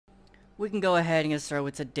we can go ahead and get started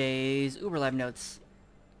with today's POELAB notes.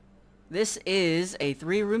 This is a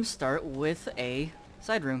 3-room start with a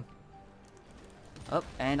side room. Oh,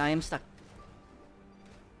 and I am stuck.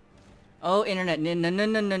 Oh, internet. No, no, no,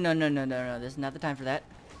 no, no, no, no, no, no. This is not the time for that.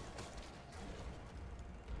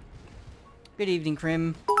 Good evening,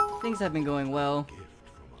 Crim. Things have been going well.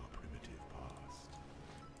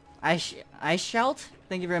 I shout.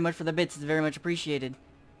 Thank you very much for the bits. It's very much appreciated.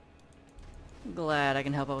 I'm glad I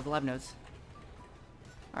can help out with the lab notes.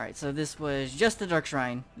 Alright, so this was just the Dark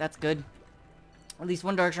Shrine. That's good. At least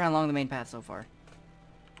one Dark Shrine along the main path so far.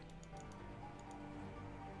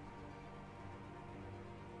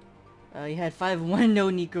 You had 5 1-no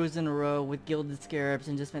Necros in a row with Gilded Scarabs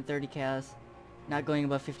and just spent 30 casts. Not going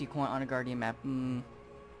above 50 quant on a Guardian map.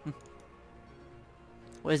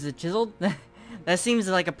 What is it, chiseled? That seems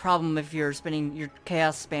like a problem if you're spending your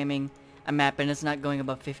chaos spamming a map and it's not going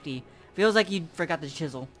above 50. Feels like you forgot to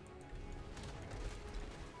chisel.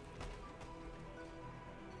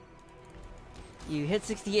 You hit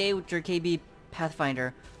 68 with your KB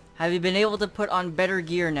Pathfinder. Have you been able to put on better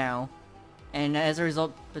gear now? And as a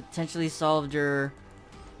result, potentially solved your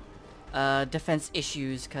defense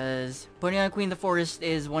issues, because putting on Queen of the Forest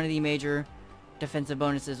is one of the major defensive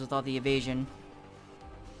bonuses with all the evasion.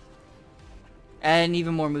 And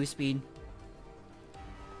even more move speed.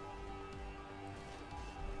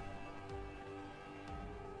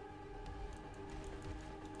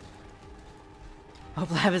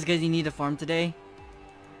 Hope lab is good. You need to farm today.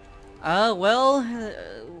 Well,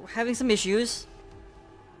 having some issues.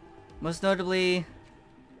 Most notably,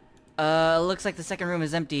 looks like the second room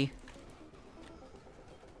is empty.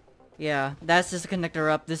 Yeah, that's just a connector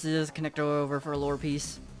up. This is a connector over for a lower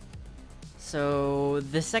piece. So,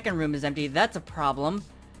 the second room is empty. That's a problem.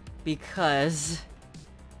 Because...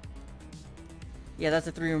 yeah, that's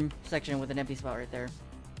a 3-room section with an empty spot right there.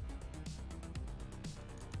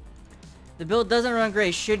 The build doesn't run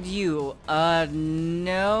great, should you?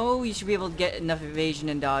 No. You should be able to get enough evasion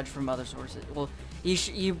and dodge from other sources. Well,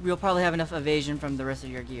 you'll probably have enough evasion from the rest of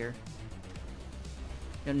your gear.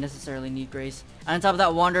 You don't necessarily need grace. And on top of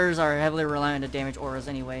that, Wanderers are heavily reliant on damage auras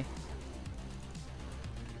anyway.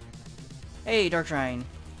 Hey, Dark Shrine.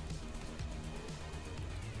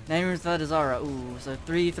 9 rooms without Azara. Ooh, so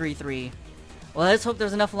 3, 3, 3. Well, let's hope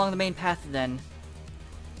there's enough along the main path then.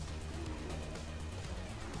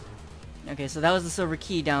 Okay, so that was the silver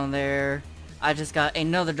key down there. I just got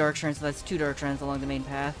another Dark Shrine, so that's 2 Dark Shrines along the main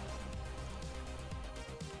path.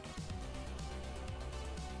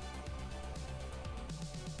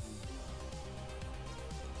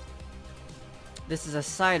 This is a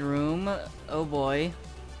side room. Oh boy.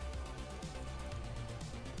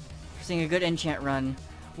 We're seeing a good enchant run.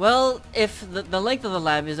 Well, if the length of the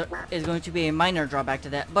lab is going to be a minor drawback to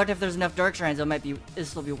that, but if there's enough Dark Shrines, it'll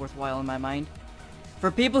still be worthwhile in my mind.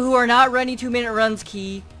 For people who are not running 2-minute runs,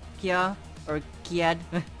 Kiad,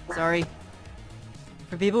 sorry.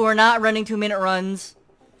 For people who are not running 2-minute runs,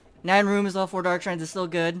 9 rooms, all 4 Dark Shrines is still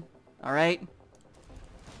good. Alright.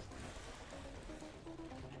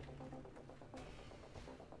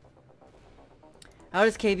 How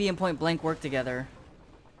does KB and Point Blank work together?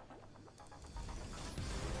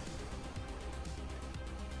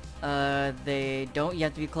 They don't. You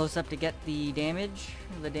have to be close up to get the damage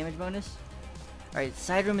bonus. Alright,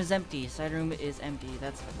 side room is empty. Side room is empty.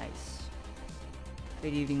 That's nice.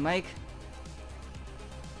 Good evening, Mike.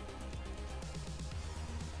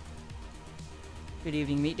 Good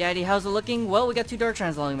evening, Meat Daddy. How's it looking? Well, we got 2 Dark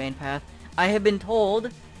Shrines along the main path. I have been told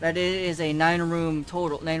that it is a 9-room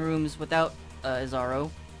total. 9 rooms without Azaro.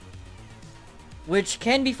 Which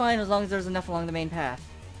can be fine as long as there's enough along the main path.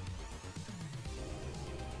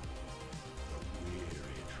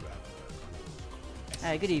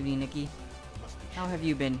 Hi, good evening, Nikki. How have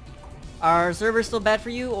you been? Are servers still bad for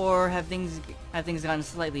you, or have things gotten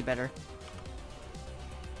slightly better?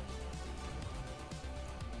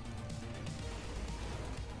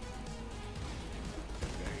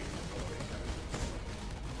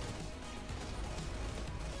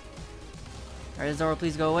 Alright, Zoro,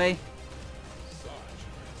 please go away.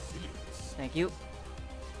 Thank you.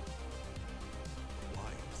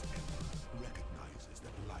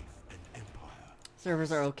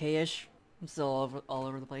 Servers are okay-ish. I'm still all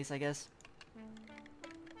over the place, I guess.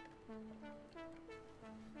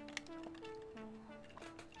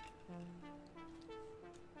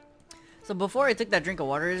 So before I took that drink of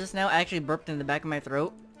water just now, I actually burped in the back of my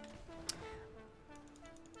throat.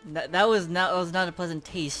 That was not a pleasant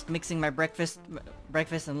taste, mixing my breakfast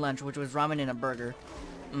and lunch, which was ramen and a burger.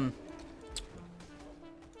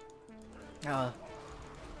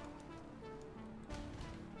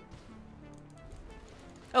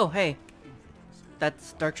 Oh, hey.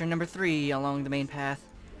 That's Dark Train number 3 along the main path.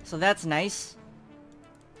 So that's nice.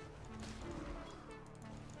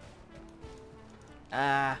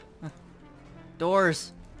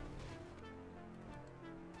 Doors.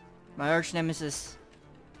 My arch nemesis.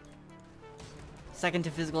 Second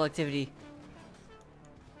to physical activity.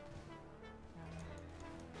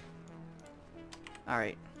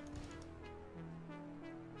 Alright.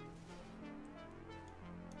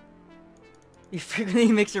 You frequently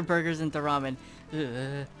mix your burgers into ramen.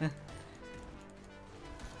 Alright,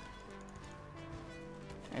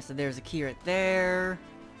 so there's a key right there.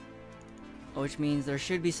 Which means there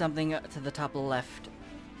should be something to the top left.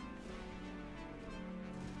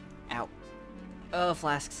 Ow. Oh,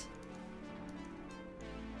 flasks.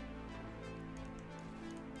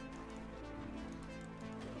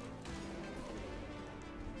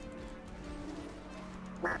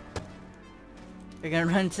 You're gonna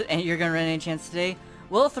run any chance today?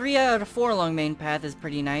 Well, 3 out of 4 along main path is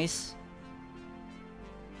pretty nice.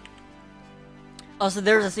 Also,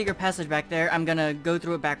 there's a secret passage back there. I'm gonna go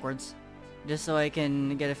through it backwards, just so I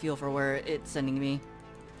can get a feel for where it's sending me.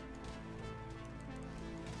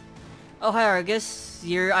 Oh, hi, Argus.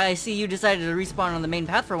 I see you decided to respawn on the main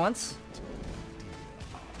path for once.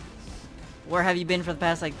 Where have you been for the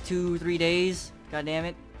past, like, 2-3 days? God damn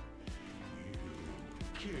it.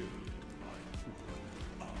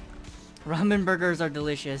 Ramen burgers are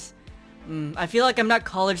delicious. I feel like I'm not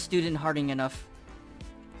college student harding enough.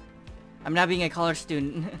 I'm not being a college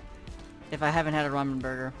student if I haven't had a ramen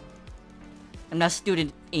burger. I'm not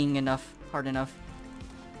student-ing enough, hard enough.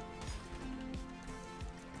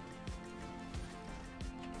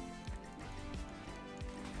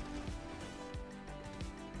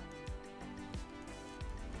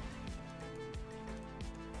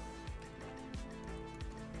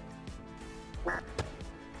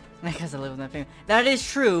 Because I live with my family. That is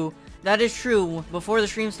true. That is true. Before the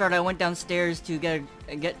stream started, I went downstairs to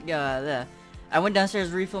I went downstairs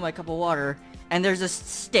to refill my cup of water, and there's a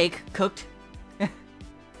steak cooked.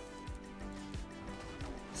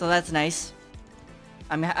 So that's nice.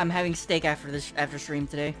 I'm having steak after stream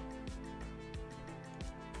today.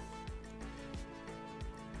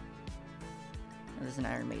 Oh, there's an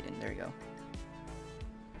Iron Maiden. There you go.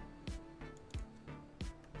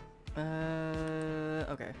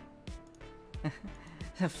 Okay.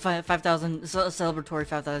 5,000 celebratory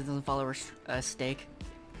 5,000 followers steak.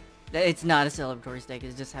 It's not a celebratory steak.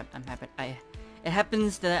 It's just it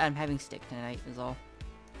happens that I'm having steak tonight is all.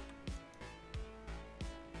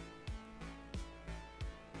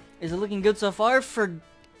 Is it looking good so far? For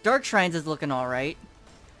Dark Shrines, it's looking all right.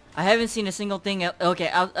 I haven't seen a single thing. Okay,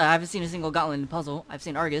 I haven't seen a single gauntlet in the puzzle. I've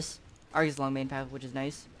seen Argus along main path, which is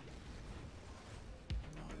nice.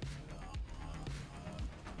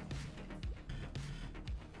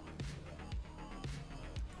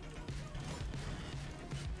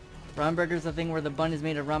 Ramen burger's the thing where the bun is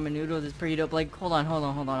made of ramen noodles. Is pretty dope. Like, hold on.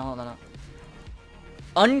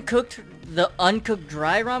 The uncooked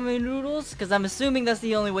dry ramen noodles? Because I'm assuming that's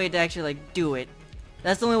the only way to actually, like, do it.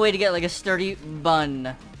 That's the only way to get, like, a sturdy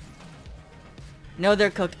bun. No, they're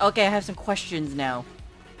cooked. Okay, I have some questions now.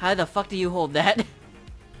 How the fuck do you hold that?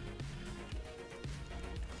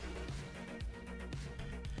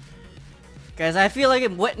 Guys, I feel like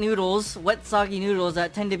wet soggy noodles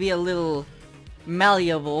that tend to be a little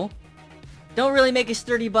malleable, don't really make a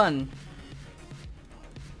sturdy bun.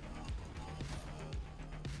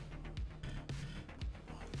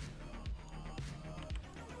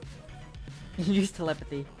 Use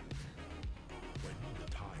telepathy.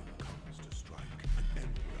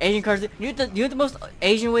 Asian cars. You know what the most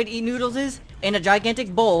Asian way to eat noodles is? In a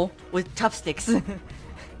gigantic bowl with chopsticks.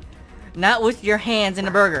 Not with your hands in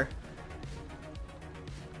a burger.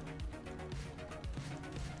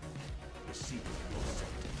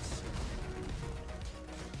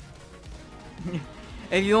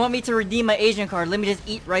 If you want me to redeem my Asian card, let me just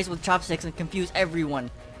eat rice with chopsticks and confuse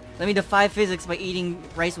everyone. Let me defy physics by eating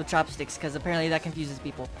rice with chopsticks, because apparently that confuses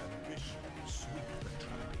people.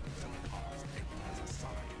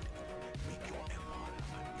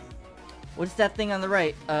 What's that thing on the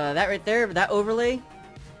right? That right there, that overlay?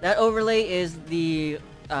 That overlay is the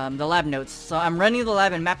lab notes. So I'm running the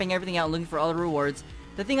lab and mapping everything out and looking for all the rewards.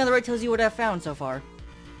 The thing on the right tells you what I've found so far.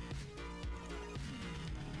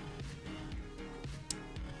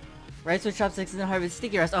 Rice with chopsticks isn't hard with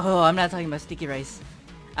sticky rice. Oh, I'm not talking about sticky rice.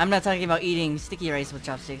 I'm not talking about eating sticky rice with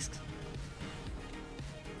chopsticks.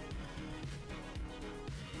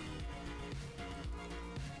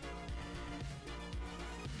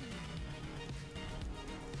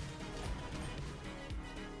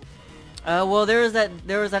 Well, there was that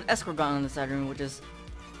escort gauntlet on the side room, which is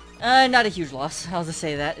Not a huge loss. I'll just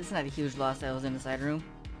say that. It's not a huge loss that I was in the side room.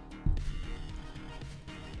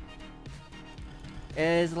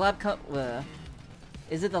 Is it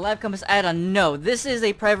the lab compass add-on? No, this is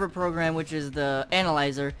a private program, which is the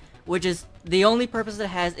analyzer, which is the only purpose it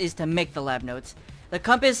has is to make the lab notes. The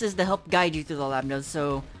compass is to help guide you through the lab notes,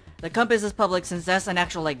 so the compass is public since that's an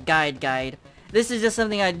actual like guide. This is just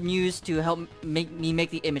something I'd use to help make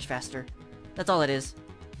the image faster. That's all it is.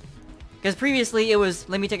 Because previously it was,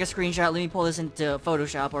 let me take a screenshot, let me pull this into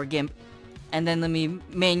Photoshop or GIMP, and then let me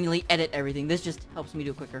manually edit everything. This just helps me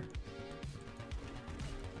do it quicker.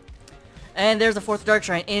 And there's the 4th Dark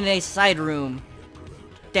Shrine in a side room.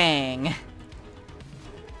 Dang.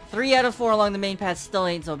 3 out of 4 along the main path still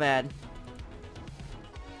ain't so bad.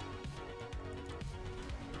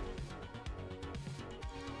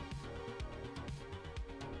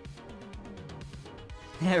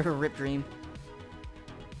 Rip Dream.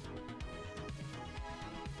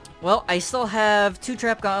 Well, I still have 2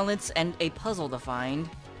 trap gauntlets and a puzzle to find.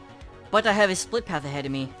 But I have a split path ahead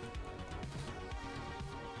of me.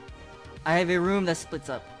 I have a room that splits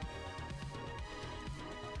up.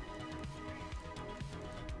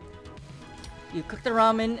 You cook the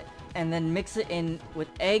ramen and then mix it in with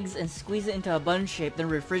eggs and squeeze it into a bun shape, then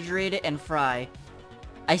refrigerate it and fry.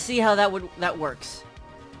 I see how that works.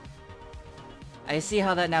 I see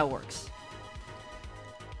how that now works.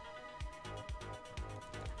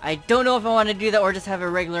 I don't know if I want to do that or just have a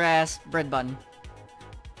regular ass bread bun.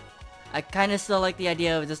 I kind of still like the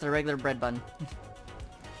idea of just a regular bread bun.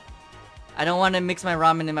 I don't want to mix my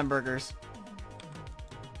ramen in my burgers.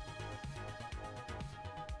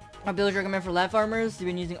 What build you recommend for lab farmers? You've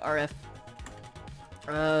been using RF.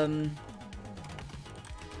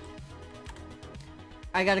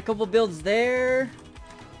 I got a couple builds there,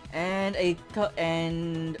 and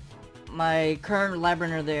my current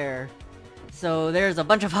labyrinth there. So there's a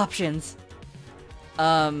bunch of options.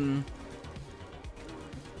 Melee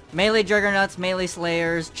juggernauts, melee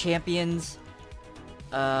slayers, champions.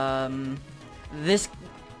 This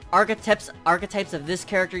archetypes of this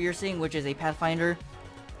character you're seeing, which is a Pathfinder.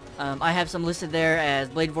 I have some listed there as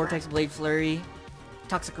Blade Vortex, Blade Flurry.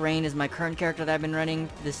 Toxic Rain is my current character that I've been running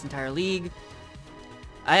this entire league.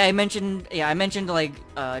 I mentioned like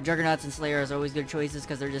Juggernauts and Slayers are always good choices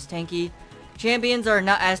because they're just tanky. Champions are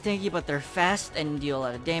not as tanky, but they're fast and deal a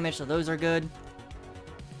lot of damage, so those are good.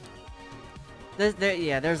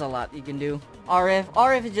 There's a lot you can do.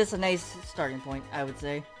 RF is just a nice starting point, I would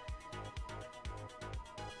say.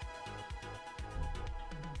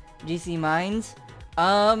 GC Mines.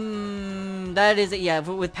 That is it. Yeah,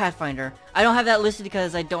 with Pathfinder. I don't have that listed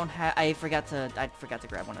because I forgot to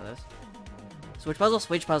grab one of those. Switch puzzle,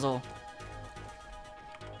 switch puzzle.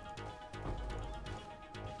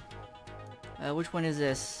 Which one is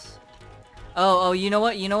this? Oh, you know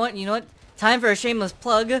what? Time for a shameless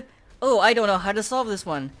plug. Oh, I don't know how to solve this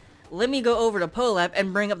one. Let me go over to POELAB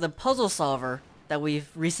and bring up the puzzle solver that we've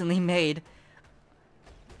recently made.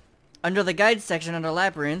 Under the guide section under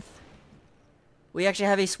Labyrinth, we actually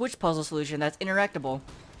have a switch puzzle solution that's interactable.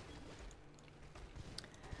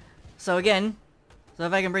 So again,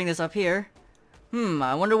 if I can bring this up here.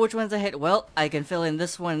 I wonder which ones I hit. Well, I can fill in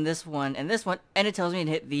this one, and this one, and it tells me to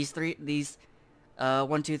hit these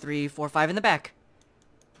 1, 2, 3, 4, 5 in the back.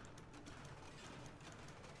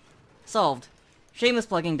 Solved. Shameless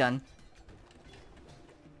plugging done.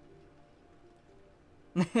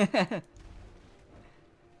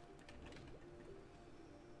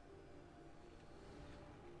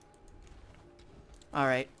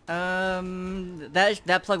 Alright.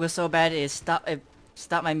 That plug was so bad it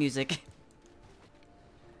stopped my music.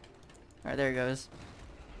 Alright, there it goes.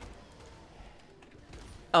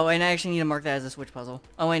 Oh, and I actually need to mark that as a switch puzzle.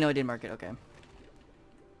 Oh wait, no, I did mark it, okay.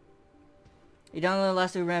 You download the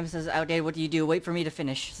last two ramps as outdated. What do you do? Wait for me to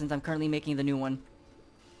finish, since I'm currently making the new one.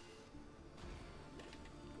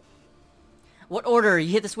 What order? You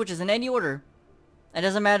hit the switches in any order. It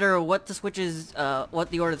doesn't matter what the switches,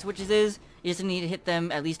 what the order of the switches is. You just need to hit them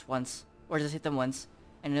at least once, or just hit them once,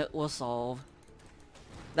 and it will solve.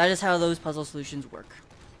 That is how those puzzle solutions work.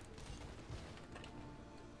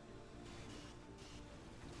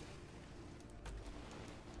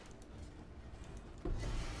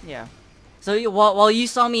 Yeah. So while you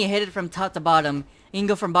saw me hit it from top to bottom, you can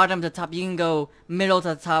go from bottom to top, you can go middle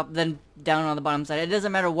to top, then down on the bottom side. It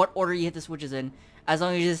doesn't matter what order you hit the switches in, as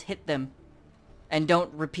long as you just hit them. And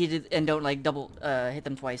don't repeat it, and don't like double, hit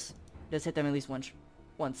them twice. Just hit them at least once.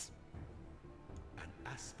 An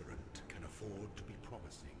aspirant can afford to be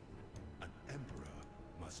promising. An emperor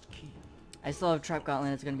must keep. I still have Trap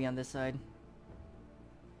Gauntlet, it's gonna be on this side.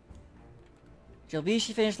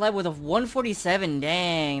 Jalbishi finished lab with a 147.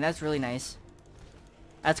 Dang, that's really nice.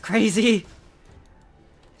 That's crazy.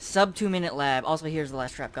 Sub 2-minute lab. Also, here's the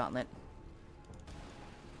last trap gauntlet.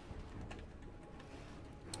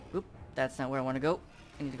 Oop, that's not where I want to go.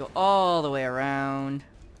 I need to go all the way around.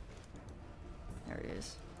 There it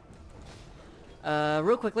is.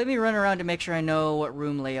 Real quick, let me run around to make sure I know what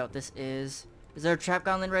room layout this is. Is there a trap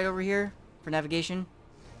gauntlet right over here for navigation?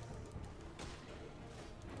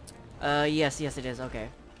 Yes it is. Okay.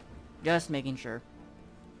 Just making sure.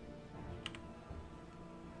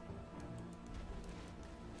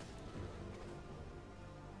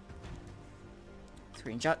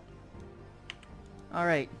 Screenshot.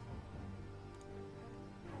 Alright.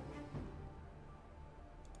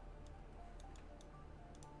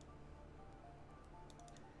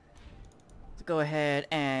 Let's go ahead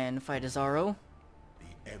and fight Azaro.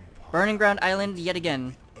 Burning Ground Island yet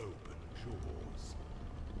again.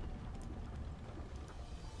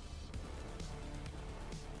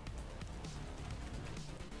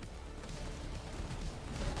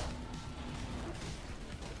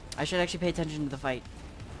 I should actually pay attention to the fight.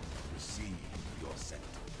 Receive your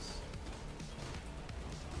sentence.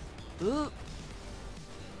 Ooh.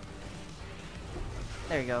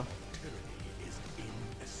 There you go. Tyranny is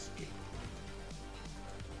inescapable.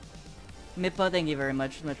 Mippa, thank you very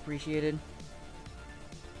much. Much appreciated.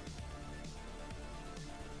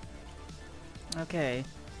 Okay.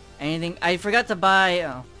 Anything? I forgot to buy...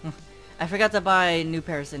 Oh. I forgot to buy a new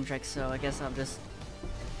pair of Syntrix, so I guess I'm just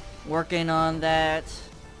working on that.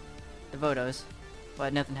 The Votos.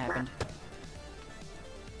 But nothing happened.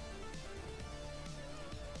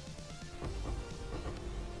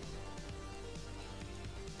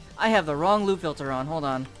 I have the wrong loop filter on. Hold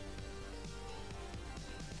on.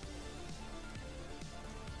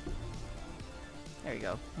 There you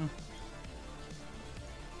go.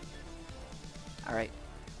 Alright.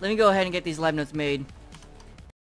 Let me go ahead and get these lab notes made.